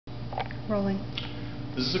Rolling.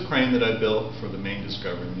 This is a crane that I built for the Maine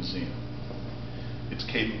Discovery Museum. It's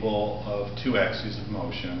capable of 2 axes of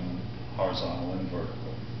motion, horizontal and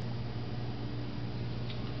vertical.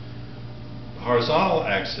 The horizontal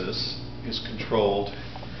axis is controlled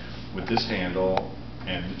with this handle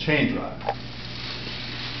and the chain drive.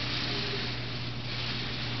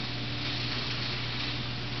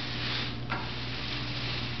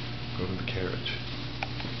 Go to the carriage.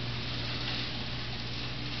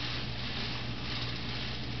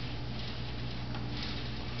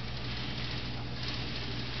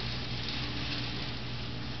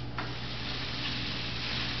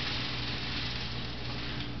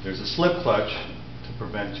 There's a slip clutch to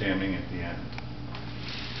prevent jamming at the end.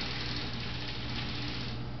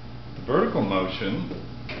 The vertical motion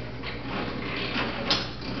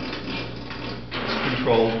is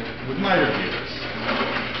controlled with miter gears.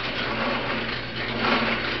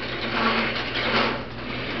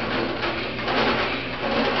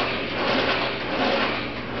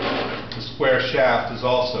 The square shaft is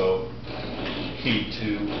also keyed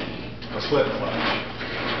to a slip clutch.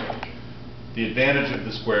 The advantage of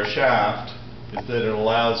the square shaft is that it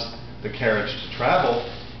allows the carriage to travel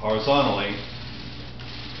horizontally,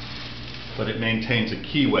 but it maintains a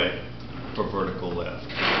keyway for vertical lift.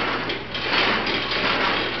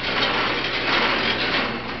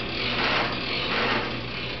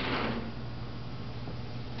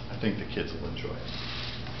 I think the kids will enjoy it.